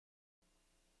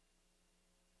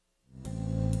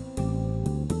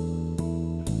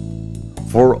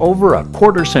For over a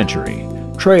quarter century,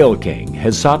 Trail King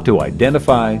has sought to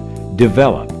identify,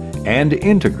 develop, and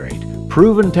integrate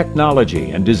proven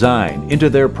technology and design into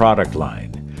their product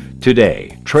line.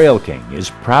 Today, Trail King is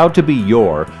proud to be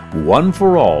your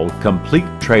one-for-all complete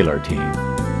trailer team.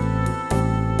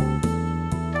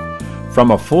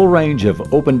 From a full range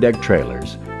of open-deck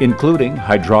trailers, including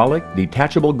hydraulic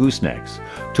detachable goosenecks,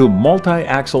 to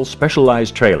multi-axle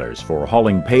specialized trailers for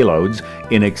hauling payloads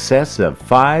in excess of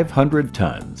 500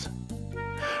 tons.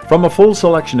 From a full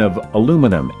selection of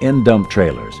aluminum end dump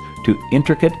trailers to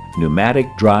intricate pneumatic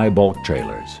dry bulk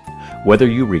trailers, whether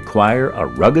you require a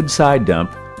rugged side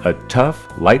dump, a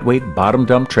tough, lightweight bottom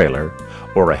dump trailer,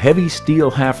 or a heavy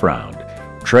steel half-round,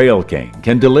 Trail King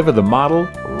can deliver the model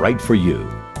right for you.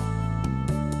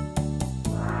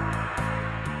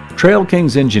 Trail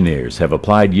King's engineers have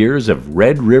applied years of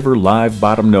Red River live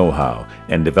bottom know-how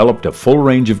and developed a full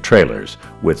range of trailers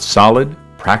with solid,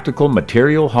 practical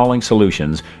material hauling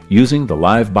solutions using the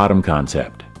live bottom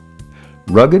concept.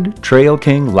 Rugged Trail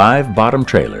King live bottom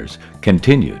trailers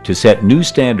continue to set new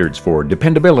standards for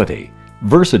dependability,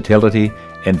 versatility,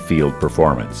 and field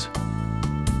performance.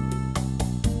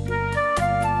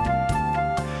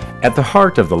 At the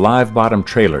heart of the live bottom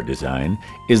trailer design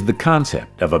is the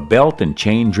concept of a belt and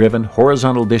chain driven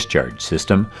horizontal discharge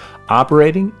system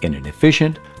operating in an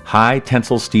efficient, high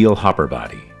tensile steel hopper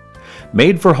body.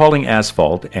 Made for hauling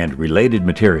asphalt and related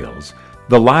materials,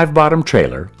 the live bottom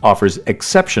trailer offers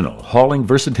exceptional hauling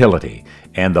versatility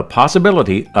and the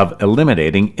possibility of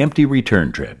eliminating empty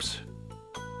return trips.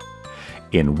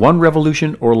 In one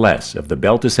revolution or less of the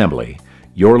belt assembly,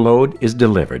 your load is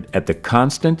delivered at the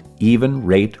constant, even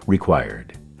rate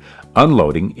required.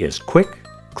 Unloading is quick,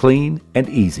 clean, and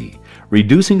easy,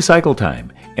 reducing cycle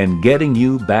time and getting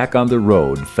you back on the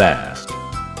road fast.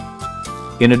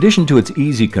 In addition to its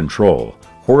easy control,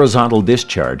 horizontal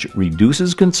discharge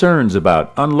reduces concerns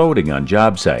about unloading on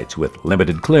job sites with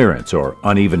limited clearance or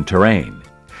uneven terrain.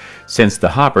 Since the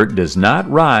hopper does not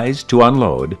rise to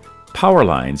unload, power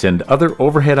lines and other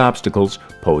overhead obstacles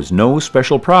pose no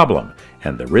special problem,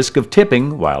 and the risk of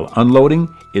tipping while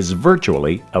unloading is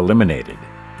virtually eliminated.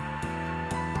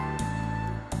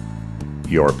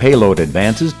 Your payload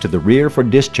advances to the rear for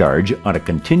discharge on a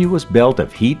continuous belt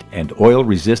of heat and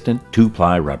oil-resistant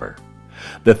 2-ply rubber.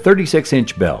 The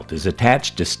 36-inch belt is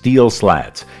attached to steel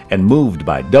slats and moved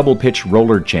by double-pitch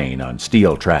roller chain on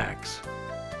steel tracks.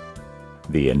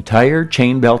 The entire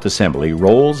chain belt assembly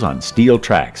rolls on steel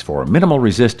tracks for minimal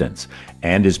resistance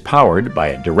and is powered by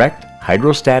a direct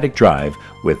hydrostatic drive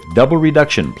with double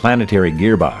reduction planetary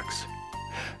gearbox.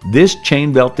 This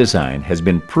chain belt design has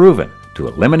been proven to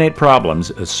eliminate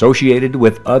problems associated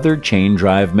with other chain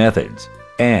drive methods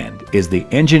and is the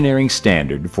engineering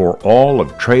standard for all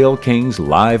of Trail King's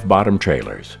live bottom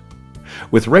trailers.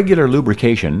 With regular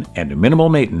lubrication and minimal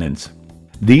maintenance,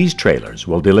 these trailers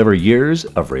will deliver years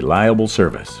of reliable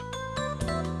service.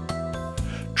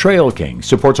 Trail King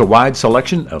supports a wide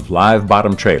selection of live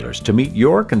bottom trailers to meet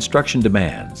your construction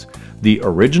demands. The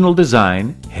original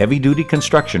design, heavy-duty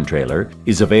construction trailer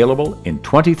is available in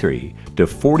 23 to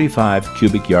 45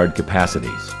 cubic yard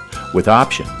capacities, with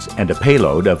options and a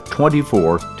payload of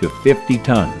 24 to 50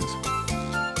 tons.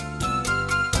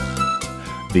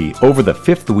 The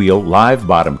over-the-fifth-wheel live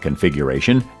bottom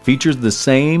configuration features the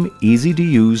same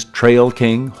easy-to-use Trail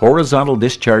King horizontal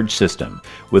discharge system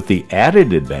with the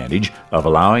added advantage of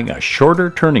allowing a shorter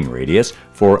turning radius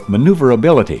for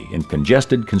maneuverability in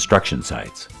congested construction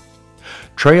sites.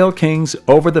 Trail King's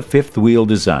over-the-fifth-wheel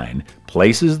design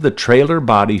places the trailer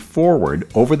body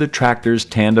forward over the tractor's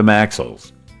tandem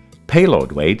axles.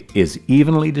 Payload weight is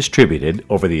evenly distributed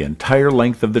over the entire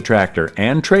length of the tractor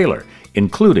and trailer,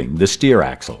 including the steer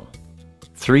axle.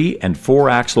 3- and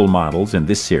 4-axle models in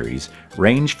this series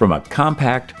range from a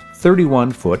compact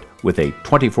 31-foot with a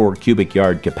 24 cubic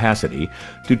yard capacity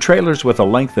to trailers with a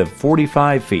length of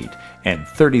 45 feet and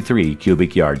 33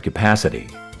 cubic yard capacity.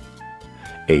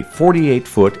 A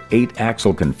 48-foot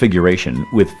 8-axle configuration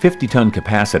with 50-ton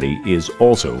capacity is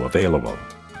also available.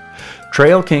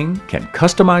 Trail King can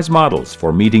customize models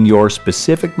for meeting your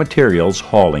specific materials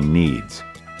hauling needs.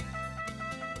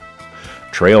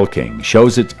 Trail King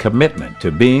shows its commitment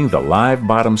to being the live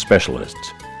bottom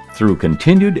specialists through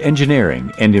continued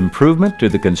engineering and improvement to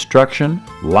the construction,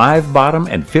 live bottom,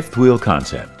 and fifth wheel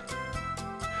concept.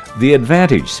 The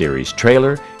Advantage Series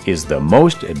trailer is the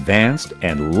most advanced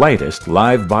and lightest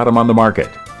live bottom on the market.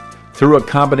 Through a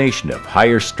combination of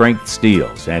higher strength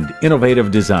steels and innovative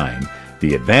design,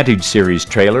 the Advantage Series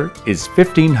trailer is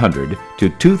 1,500 to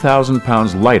 2,000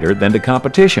 pounds lighter than the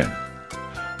competition.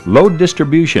 Load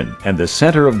distribution and the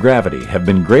center of gravity have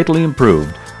been greatly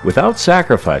improved without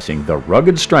sacrificing the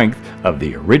rugged strength of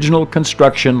the original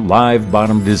construction live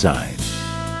bottom design.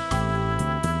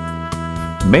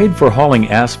 Made for hauling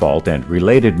asphalt and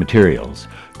related materials,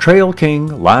 Trail King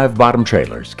live bottom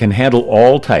trailers can handle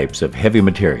all types of heavy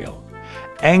material.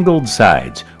 Angled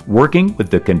sides working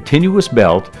with the continuous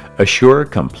belt assure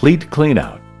complete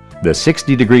cleanout. The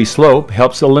 60-degree slope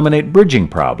helps eliminate bridging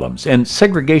problems and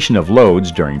segregation of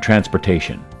loads during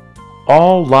transportation.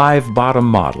 All live bottom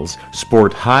models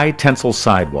sport high tensile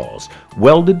sidewalls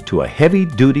welded to a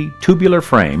heavy-duty tubular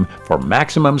frame for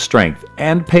maximum strength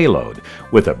and payload,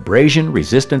 with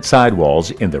abrasion-resistant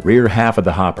sidewalls in the rear half of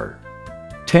the hopper.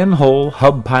 10-hole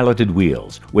hub-piloted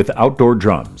wheels with outdoor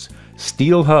drums,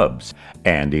 steel hubs,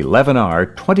 and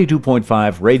 11R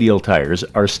 22.5 radial tires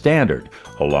are standard,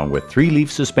 along with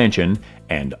 3-leaf suspension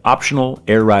and optional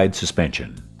air ride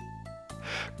suspension.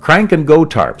 Crank and go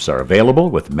tarps are available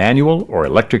with manual or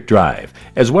electric drive,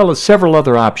 as well as several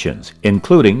other options,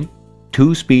 including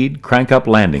 2-speed crank-up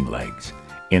landing legs,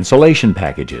 insulation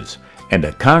packages, and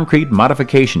a concrete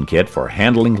modification kit for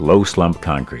handling low-slump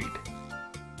concrete.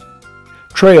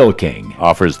 Trail King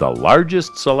offers the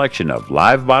largest selection of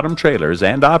live bottom trailers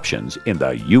and options in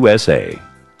the USA.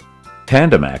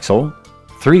 Tandem axle,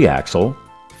 3-axle,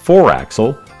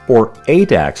 4-axle, or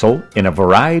 8-axle in a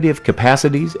variety of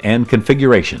capacities and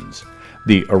configurations,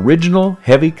 the original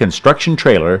heavy construction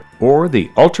trailer or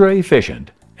the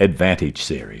ultra-efficient Advantage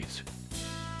series.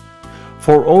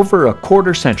 For over a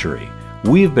quarter century,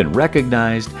 we've been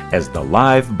recognized as the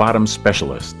live bottom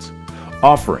specialists,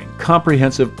 offering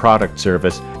comprehensive product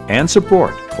service and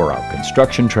support for our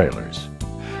construction trailers.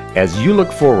 As you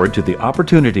look forward to the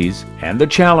opportunities and the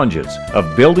challenges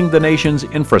of building the nation's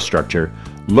infrastructure,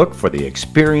 look for the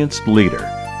experienced leader,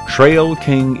 Trail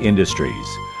King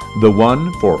Industries, the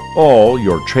one for all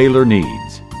your trailer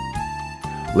needs.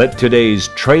 Let today's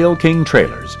Trail King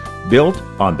trailers, built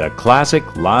on the classic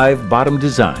live bottom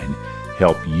design,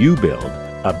 help you build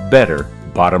a better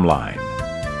bottom line.